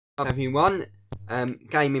Everyone,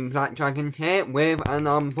 Gaming Black Dragons here with an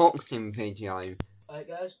unboxing video. Alright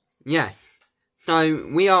guys. Yes. So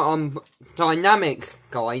we are on Dynamic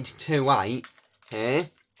Guide 2.8 here.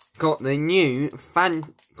 Got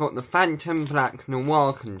the Phantom Black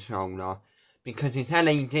Noir controller because its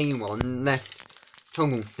LED one left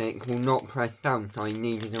toggle stick will not press down, so I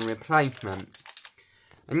needed a replacement.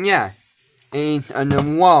 And yeah, it is a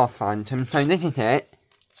Noir Phantom, so this is it.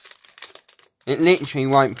 It literally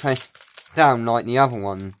won't press down like the other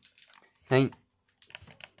one. See?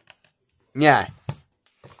 Yeah.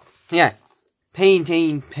 Yeah.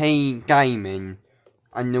 PDP Gaming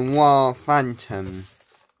and Noir Phantom.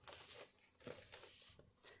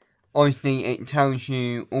 Obviously it tells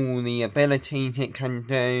you all the abilities it can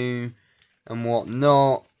do and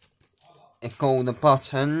whatnot. It's got all the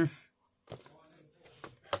buttons.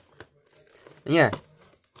 Yeah.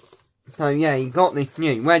 So yeah, you got this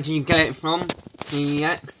new. Where do you get it from?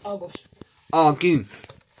 CEX? Argos. Argus.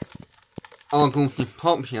 Argus is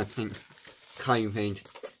popular since COVID.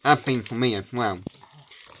 Has been for me as well.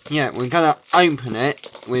 Yeah, we're gonna open it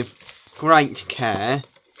with great care.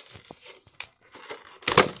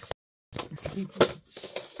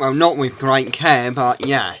 Well, not with great care, but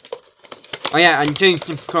yeah. Oh yeah, and do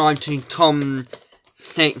subscribe to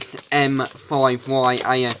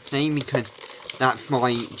Tom6M5YAFC because that's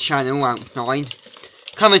my channel outside.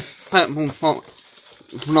 Covers football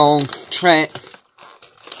vlogs, trips,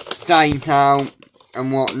 days out,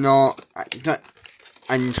 and whatnot,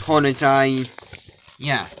 and holidays.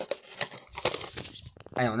 Yeah.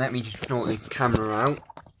 Hang on, let me just sort this camera out.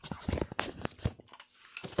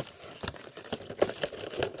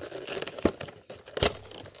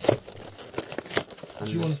 Do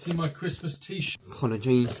you want to see my Christmas t-shirt?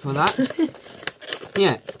 Apologies for that.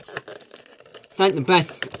 Yeah. It's not the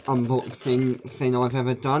best unboxing thing I've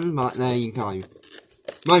ever done, but there you go.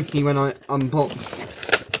 Mostly when I unbox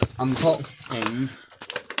things,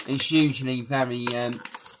 it's usually very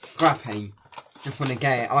scrappy. Just want to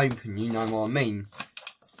get it open, you know what I mean.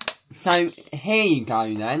 So here you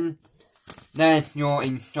go then. There's your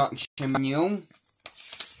instruction manual.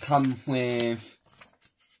 Comes with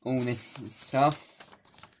all this stuff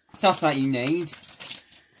that you need.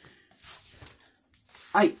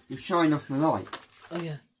 Hey, you're showing off the light. Oh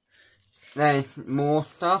yeah. There's more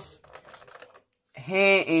stuff.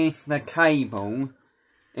 Here is the cable.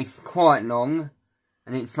 It's quite long,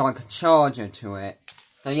 and it's like a charger to it.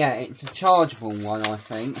 So yeah, it's a chargeable one, I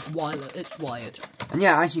think. It's wired. And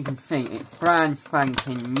yeah, as you can see, it's brand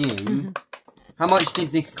spanking new. How much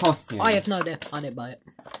did this cost you? I have no idea. I didn't buy it.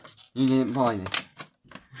 You didn't buy this?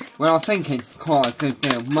 Well, I think it's quite a good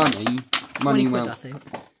bit of money. 20 quid, I think.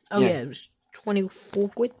 Oh yeah, it was 24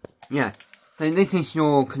 quid. Yeah. So this is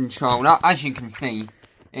your controller. As you can see,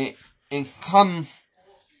 it comes,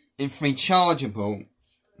 it's rechargeable.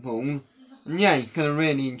 And yeah, you're going to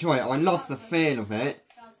really enjoy it. I love the feel of it.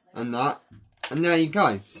 And that. And there you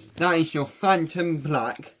go. That is your Phantom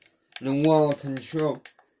Black Noir controller.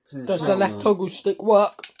 Does the left toggle stick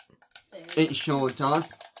work? It sure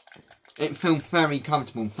does. It feels very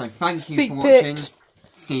comfortable. So thank you for watching.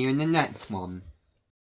 See you in the next one.